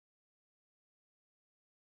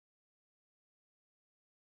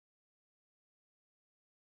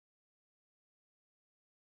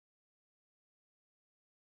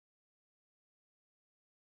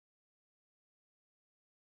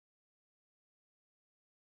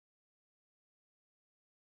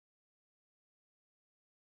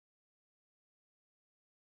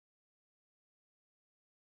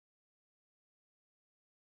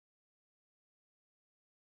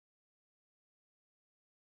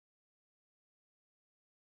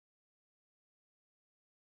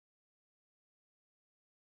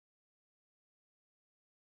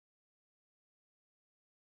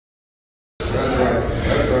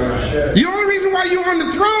The only reason why you're on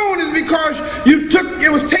the throne is because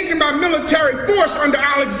it was taken by military force under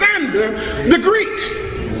Alexander the Great.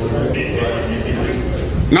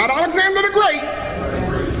 Not Alexander the Great.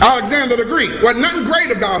 Alexander the Greek. Wasn't nothing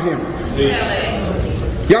great about him.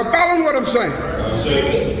 Y'all following what I'm saying?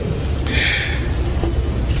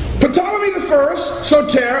 Ptolemy I,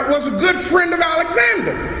 Soter, was a good friend of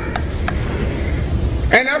Alexander.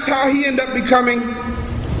 And that's how he ended up becoming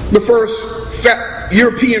the first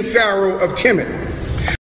European pharaoh of Kemet.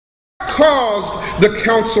 Caused the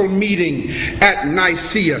council meeting at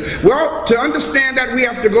Nicaea? Well, to understand that, we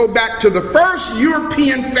have to go back to the first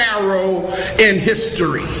European pharaoh in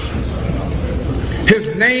history.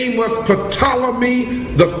 His name was Ptolemy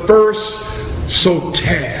I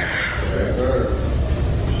Soter.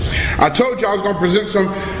 I told you I was going to present some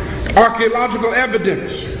archaeological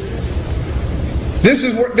evidence. This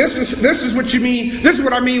is what you mean. This is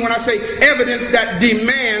what I mean when I say evidence that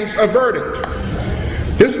demands a verdict.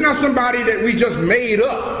 This is not somebody that we just made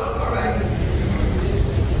up.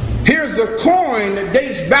 Here's a coin that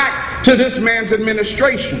dates back to this man's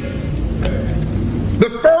administration.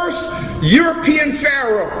 The first European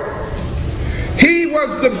pharaoh. He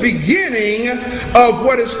was the beginning of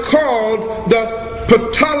what is called the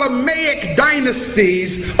Ptolemaic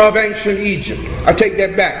dynasties of ancient Egypt. I take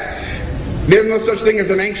that back. There's no such thing as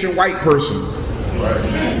an ancient white person.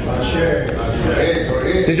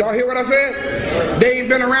 Did y'all hear what I said? They ain't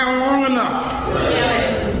been around long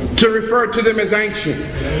enough to refer to them as ancient.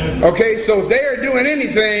 Okay, so if they are doing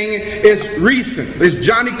anything, it's recent. It's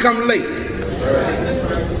Johnny come late.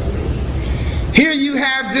 Here you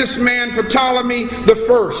have this man, Ptolemy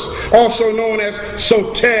I, also known as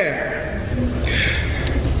Soter.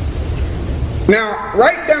 Now,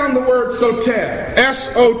 write down the word Soter,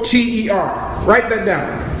 S-O-T-E-R. Write that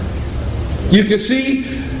down. You can see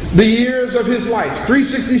the years of his life,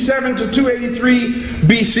 367 to 283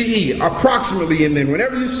 BCE, approximately. And then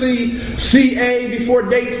whenever you see CA before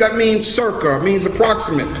dates, that means circa, it means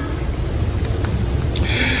approximate.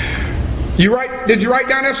 Did you write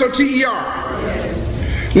down S-O-T-E-R?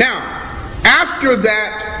 Yes. Now, after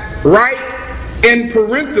that, write in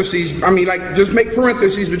parentheses, just make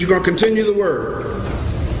parentheses, but you're going to continue the word.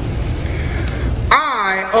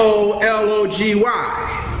 I-O-L-O-G-Y.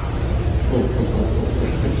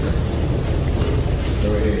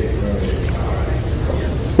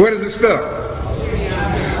 What does it spell?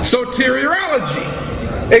 Soteriology.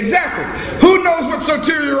 Exactly. Who knows what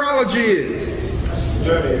soteriology is?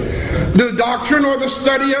 The doctrine or the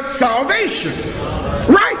study of salvation.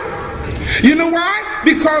 Right. You know why?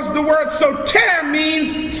 Because the word soter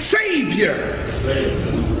means savior.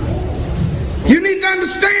 You need to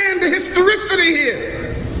understand the historicity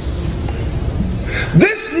here.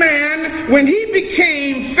 This man, when he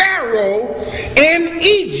became pharaoh in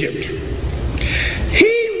Egypt,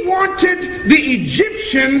 he wanted the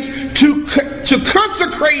Egyptians to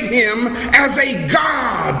consecrate him as a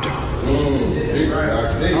god.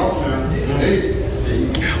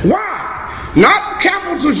 Why? Not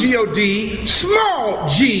capital G-O-D, small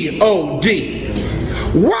G-O-D.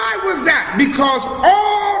 Why was that? Because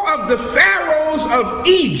all of the pharaohs of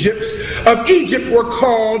Egypt were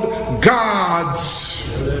called gods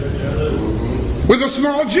with a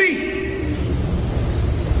small g.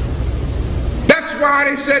 That's why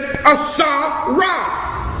they said Asa-Ra,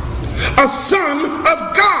 a son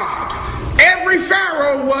of God. Every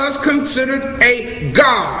pharaoh was considered a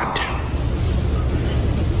god.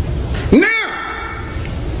 Now,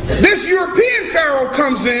 this European pharaoh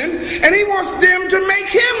comes in and he wants them to make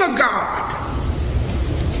him a god.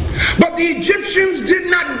 But the Egyptians did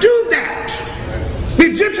not do that. The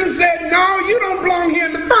Egyptians said, no, you don't belong here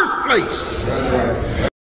in the first place.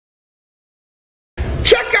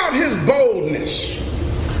 Check out his boldness.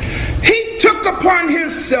 He took upon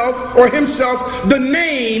himself the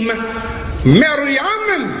name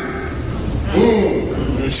Mariaman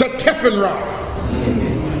Satepenra.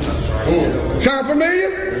 Sound familiar?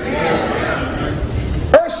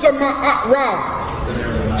 Ursa-Ma'at-Ra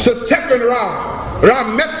Satepenra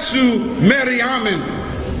Rametsu Mariaman.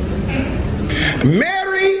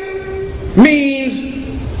 Mary means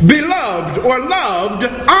beloved or loved.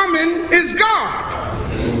 Amen is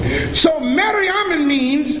God. So Mariaman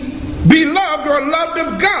means beloved or loved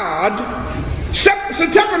of God.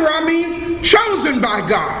 Satepenra means chosen by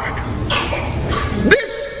God.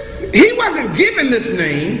 He wasn't given this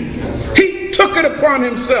name. He took it upon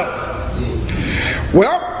himself.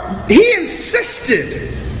 Well, he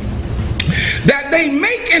insisted that they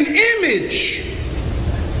make an image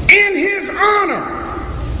in his honor.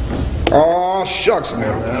 Oh, shucks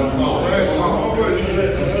now.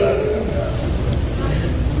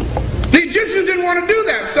 didn't want to do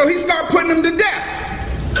that, so he started putting them to death.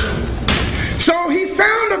 So he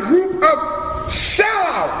found a group of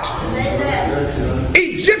sellout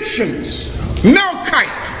Egyptians, Melkite,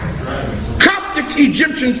 Coptic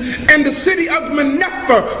Egyptians, and the city of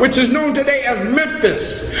Menepha, which is known today as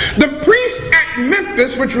Memphis. The priest at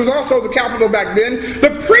Memphis, which was also the capital back then,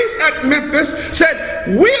 the priest at Memphis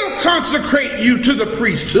said, "We'll consecrate you to the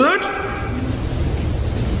priesthood."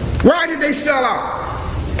 Why did they sell out?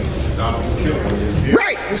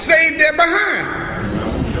 Right, to save their behind.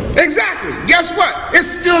 Exactly. Guess what? It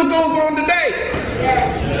still goes on today.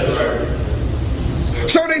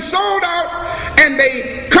 So they sold out and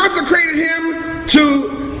they consecrated him to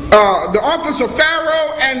the office of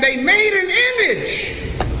Pharaoh, and they made an image.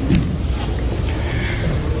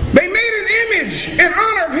 They made an image in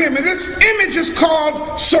honor of him, and this image is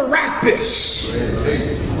called Serapis.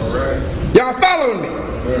 Y'all following me?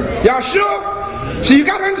 Y'all sure? So you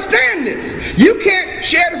got to understand this. You can't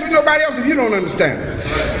share this with nobody else if you don't understand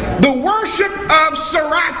it. The worship of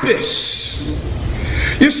Serapis.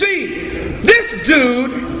 You see, this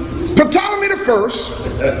dude, Ptolemy the First,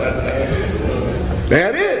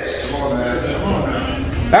 that is.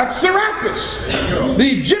 That's Serapis. The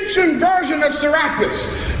Egyptian version of Serapis,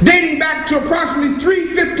 dating back to approximately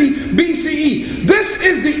 350 BCE. This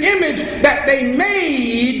is the image that they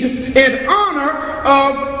made in honor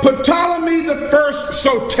of Ptolemy the First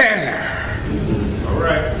Soter. All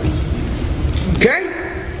right. Okay?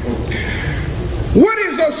 What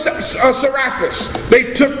is Serapis?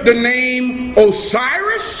 They took the name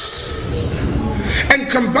Osiris and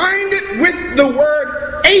combined it with the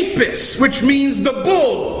word Apis, which means the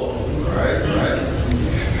bull. Right.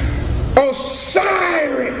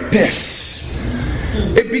 Osiris.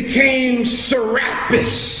 It became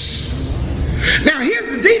Serapis. Now here's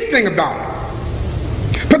the deep thing about it.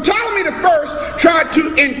 Ptolemy the First tried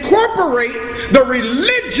to incorporate the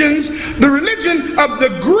religion of the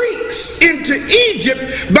Greeks into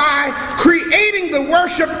Egypt by creating the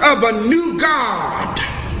worship of a new god.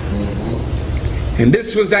 And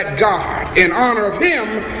this was that god in honor of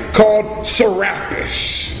him called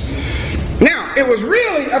Serapis. Now, it was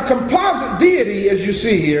really a composite deity, as you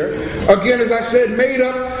see here. Again, as I said, made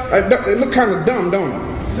up. It looked kind of dumb, don't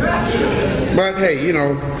it? But hey, you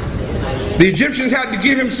know, the Egyptians had to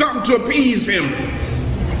give him something to appease him.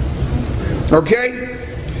 Okay?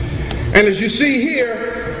 And as you see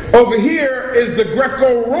here, over here is the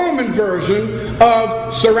Greco-Roman version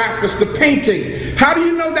of Serapis, the painting. How do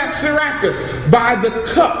you know that's Serapis? By the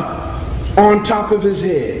cup on top of his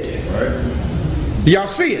head. Y'all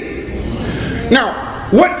see it? Now,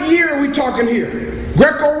 what year are we talking here?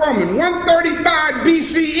 Greco-Roman, 135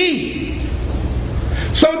 BCE.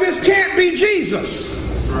 So this can't be Jesus.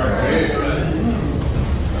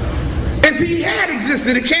 If he had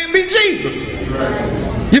existed, it can't be Jesus.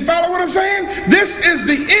 You follow what I'm saying? This is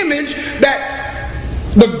the image that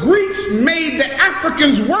the Greeks made the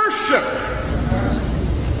Africans worship.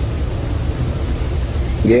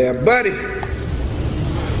 Yeah, buddy.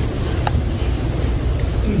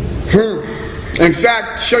 In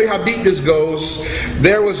fact, to show you how deep this goes,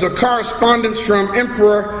 there was a correspondence from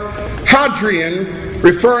Emperor Hadrian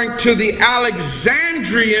referring to the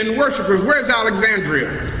Alexandrian worshippers. Where's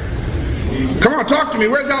Alexandria? Come on, talk to me.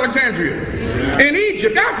 Where's Alexandria? In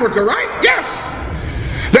Egypt, Africa, right? Yes.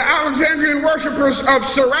 The Alexandrian worshippers of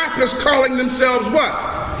Serapis, calling themselves what?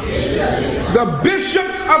 The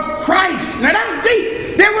bishops of Christ. Now that's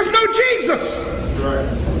deep. There was no Jesus.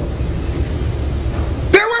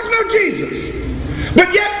 There was no Jesus.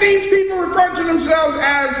 But yet these people refer to themselves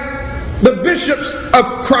as the bishops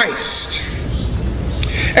of Christ.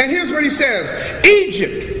 And here's what he says.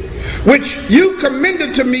 Egypt, which you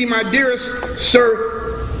commended to me, my dearest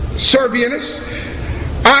Sir Servianus,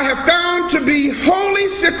 I have found to be wholly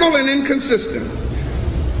fickle and inconsistent.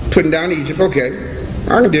 Putting down Egypt, okay,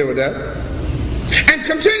 I can deal with that. And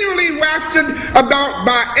continually wafted about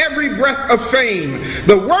by every breath of fame,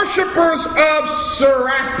 the worshippers of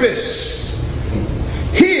Serapis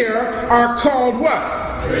here are called what?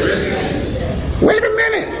 Wait a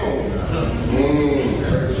minute.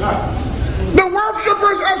 The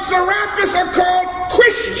worshippers of Serapis are called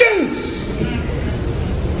Christians.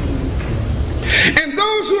 And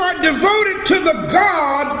those who are devoted to the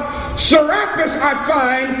god Serapis, I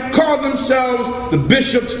find, call themselves the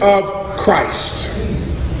bishops of Christ.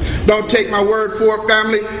 Don't take my word for it,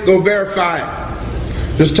 family. Go verify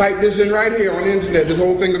it. Just type this in right here on the internet. This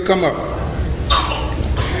whole thing will come up.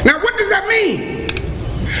 Now, what does that mean?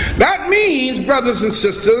 That means, brothers and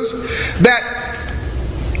sisters, that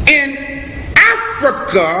in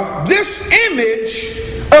Africa, this image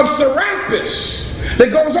of Serapis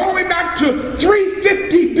that goes all the way back to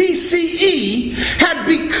 350 BCE had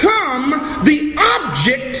become the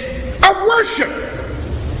object of worship.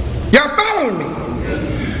 Y'all following me?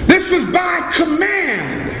 This was by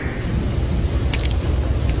command.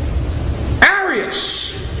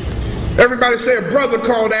 Arius. Everybody say a brother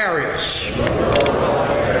called Arius.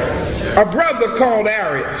 A brother called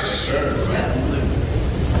Arius.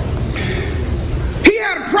 He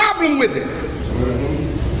had a problem with it.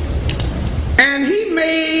 And he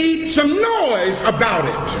made some noise about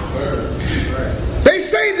it. They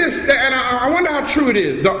say this, and I wonder how true it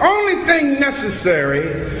is. The only thing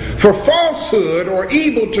necessary for falsehood or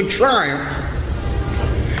evil to triumph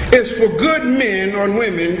is for good men or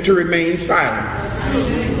women to remain silent.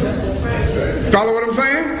 Follow what I'm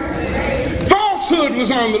saying? Falsehood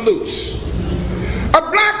was on the loose. A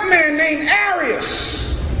black man named Arius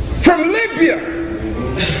from Libya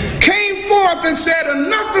came forth and said,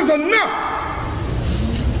 enough is enough.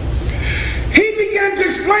 He began to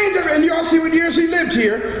explain to them, and you all see what years he lived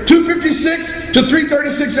here, 256 to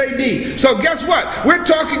 336 AD. So guess what? We're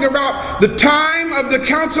talking about the time of the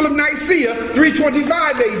Council of Nicaea,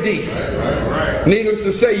 325 AD. Right. Needless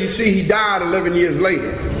to say, you see he died 11 years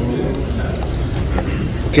later.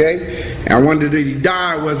 Okay? And I wonder, did he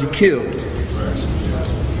die or was he killed?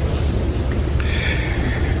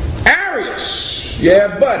 Arius,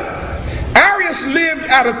 yeah buddy. Arius lived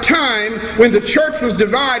at a time when the church was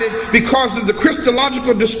divided because of the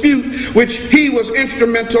Christological dispute which he was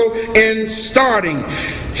instrumental in starting.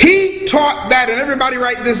 He taught that, and everybody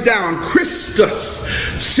write this down, Christus,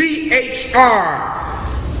 C-H-R-I-S-T-U-S,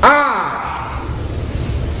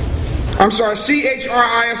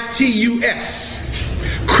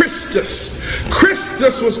 Christus.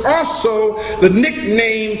 Christus was also the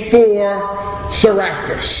nickname for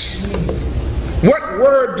Serapis. What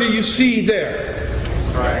word do you see there?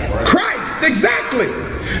 Christ, exactly.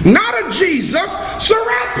 Not a Jesus,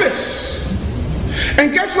 Serapis.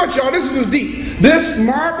 And guess what, y'all? This was deep. This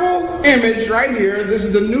marble image right here, this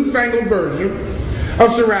is the newfangled version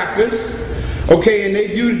of Serapis. Okay, and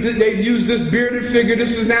they've used this bearded figure.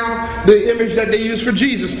 This is now the image that they use for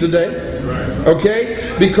Jesus today.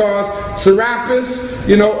 Okay, because Serapis,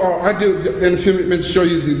 you know, I do in a few minutes show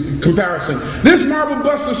you the comparison. This marble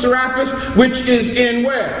bust of Serapis, which is in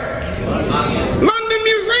where? London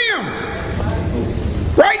Museum.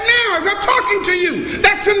 Right now, as I'm talking to you,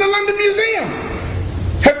 that's in the London Museum.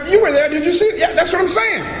 You were there, did you see it? Yeah, that's what I'm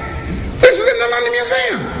saying. This is in the London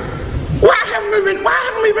Museum. Why haven't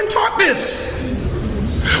we been taught this?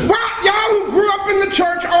 Why, y'all who grew up in the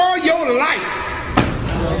church all your life,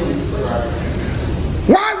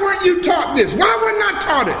 why weren't you taught this? Why were not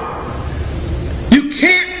taught it? You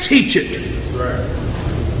can't teach it,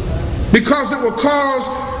 because it will cause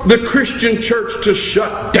the Christian church to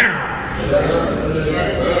shut down.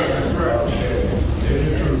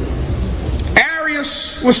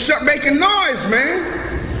 Arius was making noise, man.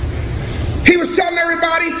 He was telling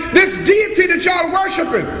everybody, this deity that y'all are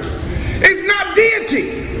worshiping is not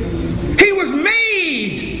deity. He was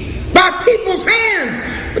made by people's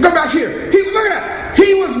hands. Go back here. Look at that.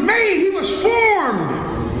 He was made, he was formed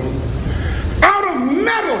out of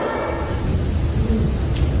metal.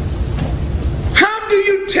 How do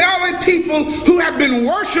you tell a people who have been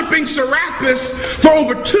worshiping Serapis for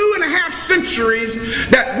over 2.5 centuries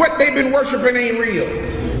that what they've been worshiping ain't real?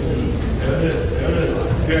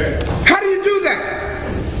 How do you do that?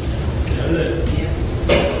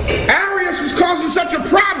 Arius was causing such a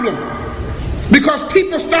problem because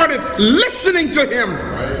people started listening to him.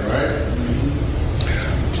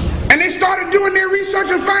 And they started doing their research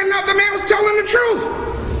and finding out the man was telling the truth.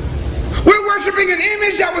 We're worshiping an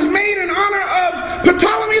image that was made in honor of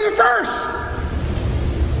Ptolemy I.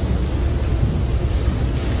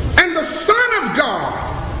 And the Son of God,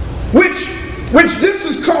 which this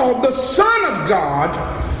is called the Son of God,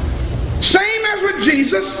 same as with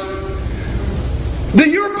Jesus. The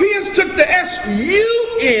Europeans took the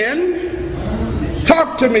S-U-N.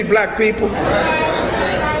 Talk to me, black people.